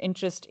and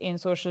interest in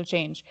social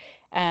change.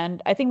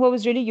 And I think what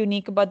was really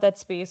unique about that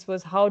space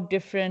was how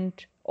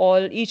different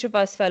each of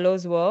us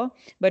fellows were.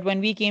 But when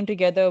we came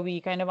together,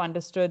 we kind of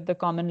understood the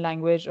common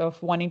language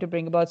of wanting to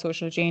bring about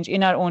social change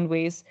in our own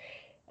ways.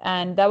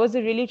 And that was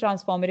a really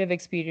transformative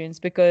experience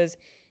because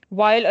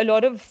while a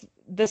lot of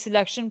the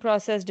selection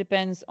process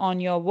depends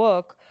on your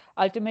work,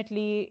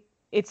 ultimately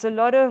it's a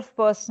lot of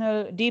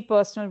deep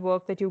personal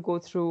work that you go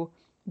through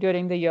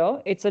during the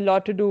year. It's a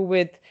lot to do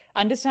with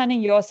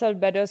understanding yourself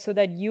better so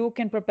that you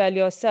can propel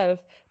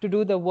yourself to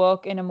do the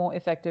work in a more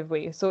effective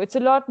way. So it's a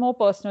lot more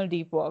personal,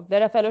 deep work.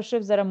 There are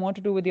fellowships that are more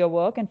to do with your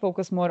work and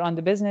focus more on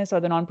the business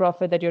or the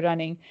nonprofit that you're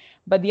running.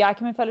 But the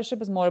Acumen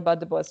Fellowship is more about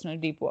the personal,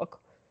 deep work.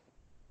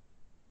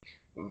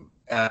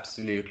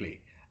 Absolutely.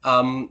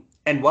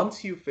 And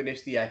once you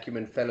finish the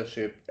Acumen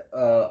Fellowship,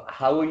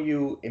 how are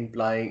you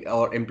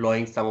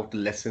employing some of the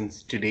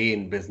lessons today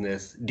in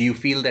business? Do you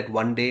feel that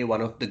one day one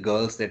of the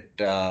girls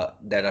that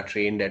are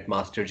trained at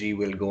Master G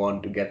will go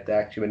on to get the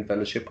Acumen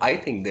Fellowship? I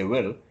think they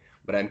will,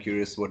 but I'm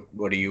curious,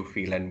 what do you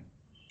feel, and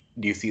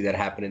do you see that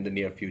happen in the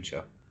near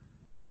future?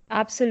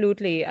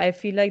 Absolutely. I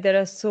feel like there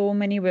are so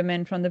many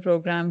women from the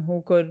program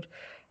who could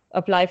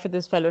apply for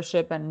this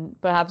fellowship and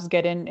perhaps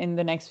get in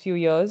the next few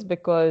years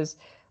because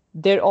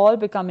they're all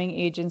becoming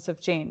agents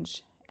of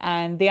change.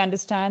 And they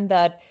understand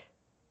that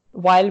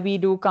while we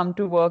do come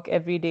to work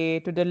every day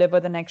to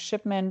deliver the next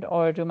shipment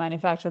or to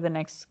manufacture the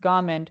next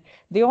garment,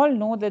 they all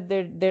know that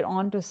they're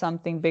on to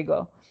something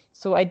bigger.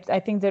 So I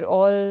think they're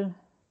all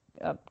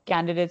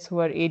candidates who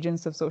are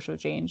agents of social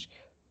change.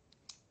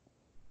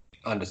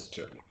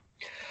 Understood.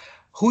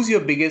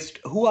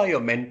 Who are your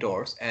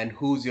mentors, and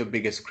who's your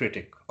biggest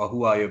critic, or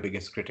who are your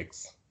biggest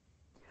critics?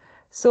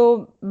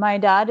 So my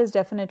dad is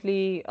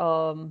definitely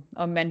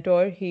a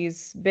mentor.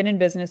 He's been in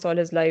business all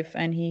his life,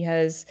 and he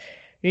has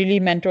really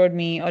mentored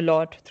me a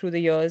lot through the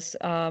years.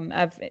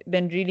 I've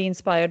been really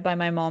inspired by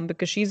my mom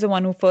because she's the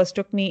one who first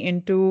took me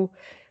into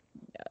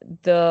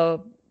the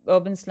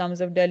urban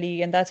slums of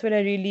Delhi, and that's where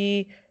I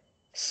really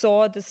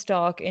saw the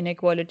stark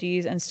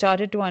inequalities and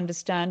started to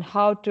understand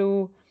how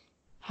to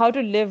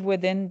live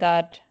within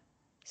that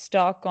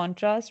stark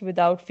contrast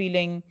without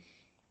feeling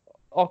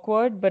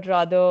awkward, but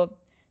rather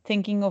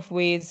thinking of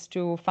ways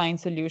to find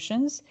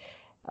solutions.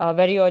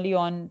 Very early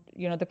on,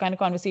 the kind of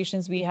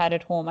conversations we had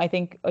at home. I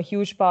think a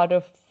huge part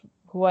of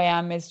who I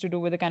am is to do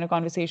with the kind of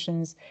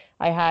conversations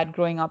I had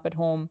growing up at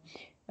home.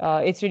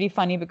 It's really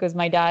funny because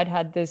my dad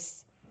had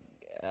this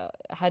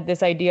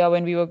idea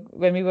when we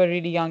were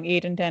really young,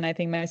 8 and 10, I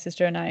think, my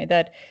sister and I,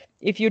 that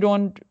if you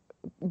don't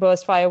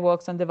burst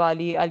fireworks on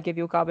Diwali, I'll give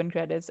you carbon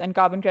credits. And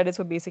carbon credits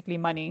were basically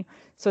money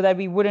so that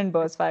we wouldn't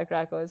burst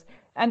firecrackers.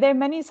 And there are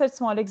many such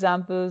small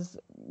examples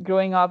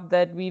growing up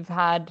that we've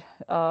had,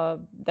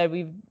 that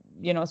we've,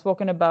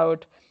 spoken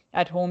about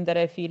at home that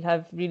I feel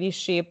have really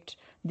shaped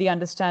the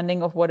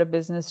understanding of what a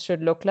business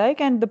should look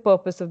like and the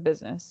purpose of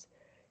business.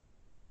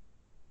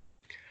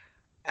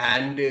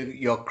 And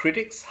your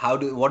critics,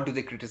 what do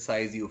they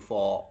criticize you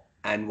for,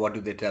 and what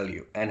do they tell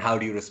you, and how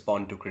do you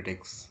respond to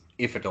critics,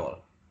 if at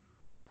all?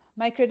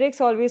 My critics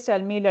always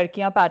tell me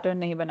लड़कियां pattern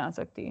नहीं बना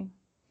सकती.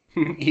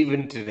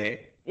 Even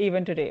today?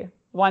 Even today,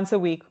 once a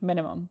week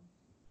minimum.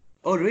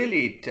 Oh,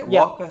 really? Yeah.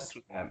 Walk us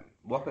through that.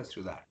 Walk us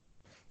through that.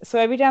 So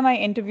every time I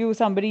interview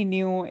somebody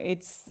new,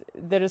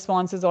 the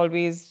response is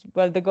always,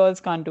 well, the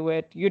girls can't do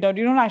it. You don't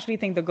actually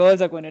think the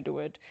girls are going to do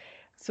it.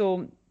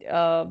 So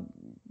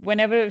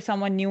whenever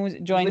someone new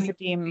joins the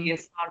team,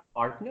 CSR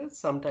partners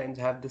sometimes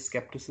have this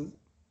skepticism.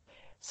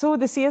 So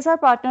the CSR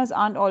partners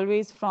aren't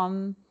always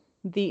from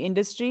the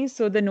industry.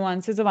 So the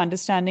nuances of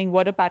understanding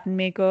what a patent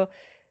maker,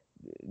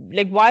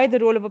 like why the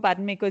role of a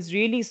patent maker is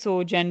really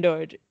so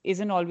gendered,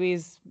 isn't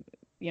always,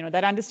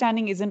 that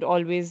understanding isn't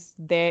always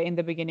there in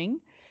the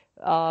beginning.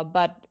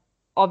 But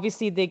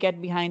obviously they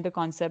get behind the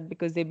concept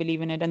because they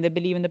believe in it and they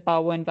believe in the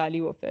power and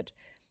value of it.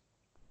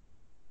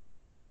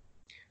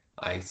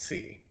 I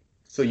see.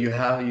 So you'll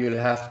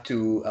have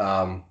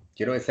to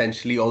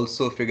essentially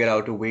also figure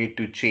out a way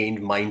to change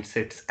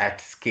mindsets at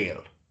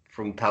scale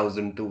from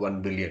 1,000 to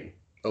 1 billion,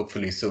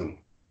 hopefully soon.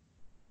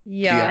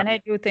 Yeah, and I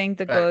do think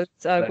the girls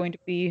are going to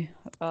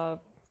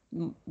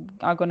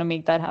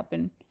make that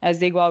happen as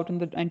they go out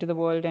into the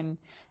world and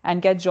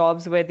get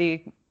jobs where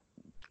they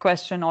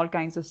question all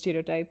kinds of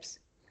stereotypes.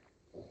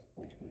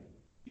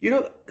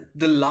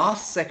 The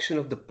last section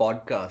of the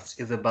podcast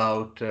is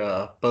about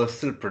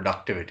personal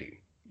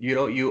productivity.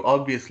 You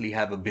obviously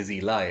have a busy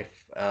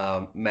life,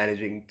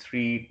 managing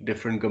three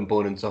different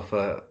components of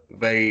a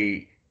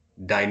very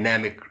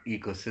dynamic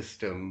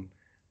ecosystem,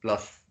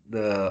 plus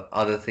the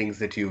other things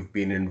that you've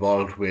been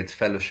involved with,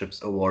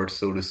 fellowships, awards,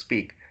 so to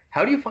speak.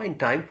 How do you find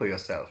time for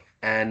yourself?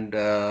 And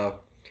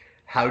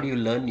how do you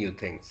learn new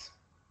things?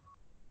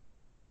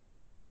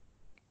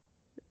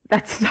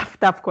 That's a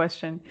tough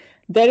question.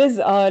 There is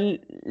a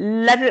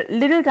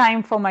little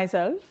time for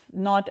myself,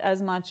 not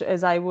as much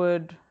as I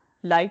would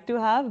like to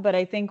have, but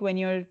I think when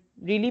you're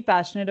really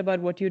passionate about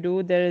what you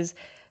do, there is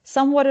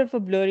somewhat of a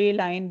blurry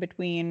line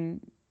between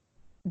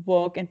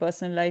work and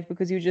personal life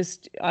because you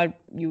just are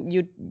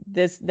you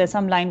there's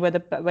some line where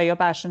the where your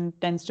passion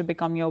tends to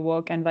become your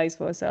work and vice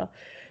versa.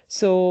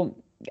 So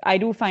I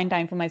do find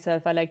time for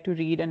myself. I like to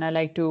read and I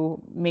like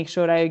to make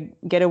sure I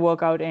get a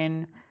workout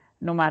in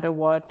no matter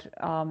what,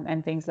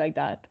 and things like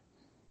that.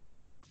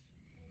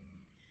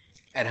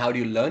 And how do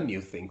you learn new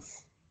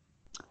things?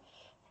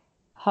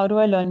 How do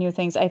I learn new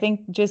things? I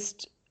think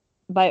just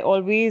by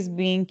always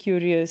being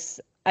curious.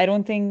 I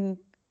don't think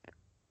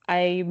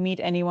I meet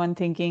anyone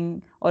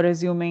thinking or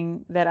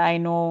assuming that I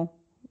know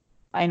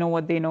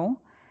what they know.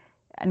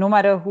 No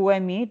matter who I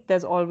meet,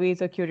 there's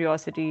always a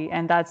curiosity,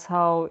 and that's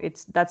how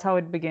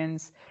it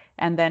begins.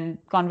 And then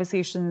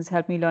conversations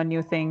help me learn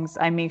new things.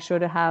 I make sure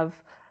to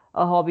have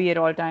a hobby at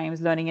all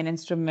times, learning an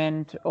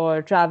instrument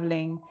or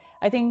traveling.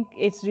 I think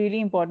it's really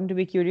important to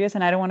be curious,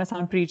 and I don't want to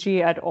sound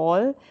preachy at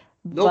all,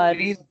 No, but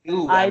please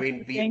do. I I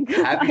mean, we think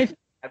have you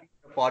on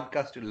a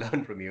podcast to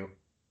learn from you.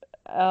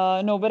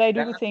 no, but I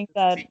do That's think the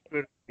that,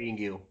 secret of being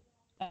you.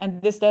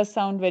 and this does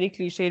sound very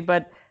cliched,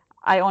 but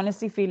I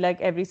honestly feel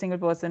like every single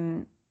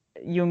person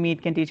you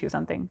meet can teach you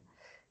something.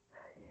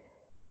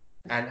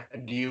 And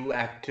do you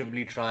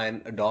actively try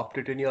and adopt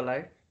it in your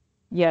life?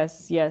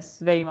 Yes, yes,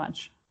 very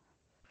much.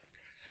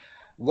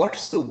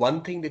 What's the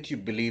one thing that you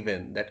believe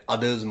in that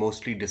others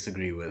mostly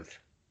disagree with?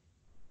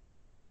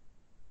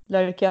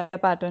 लड़कियां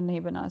pattern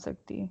नहीं बना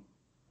सकती.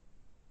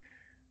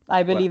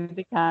 I Well, believe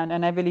they can,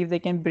 and I believe they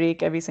can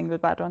break every single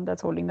pattern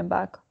that's holding them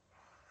back.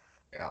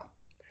 yeah.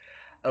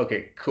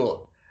 Okay,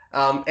 cool.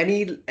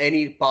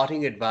 Any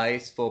parting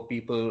advice for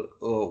people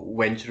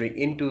venturing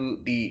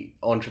into the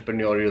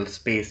entrepreneurial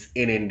space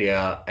in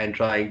India and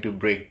trying to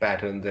break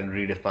patterns and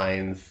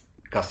redefine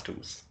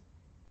customs?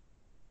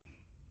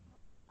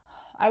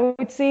 I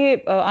would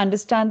say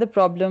understand the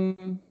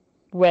problem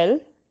well,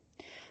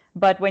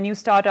 but when you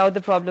start out,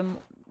 the problem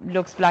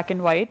looks black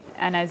and white,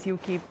 and as you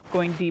keep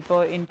going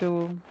deeper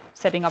into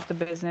setting up the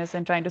business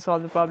and trying to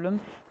solve the problem,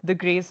 the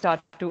grays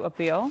start to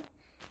appear.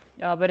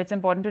 But it's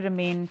important to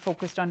remain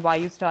focused on why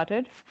you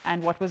started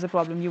and what was the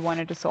problem you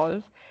wanted to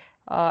solve.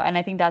 And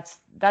I think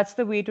that's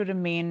the way to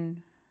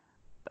remain,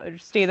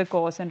 stay the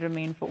course and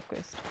remain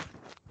focused.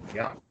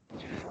 Yeah.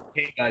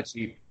 Hey,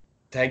 Gayatri,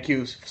 thank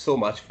you so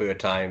much for your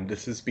time.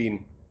 This has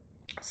been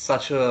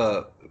such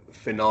a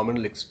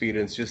phenomenal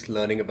experience just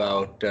learning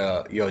about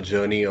your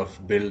journey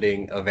of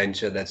building a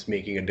venture that's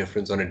making a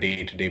difference on a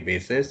day-to-day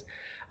basis.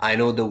 I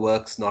know the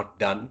work's not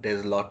done.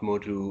 There's a lot more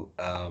to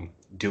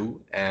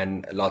do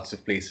and lots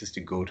of places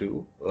to go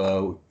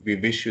to. We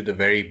wish you the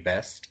very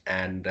best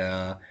and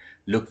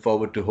look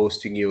forward to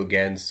hosting you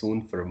again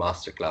soon for a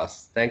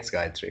masterclass. Thanks,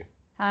 Gayatri.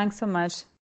 Thanks so much.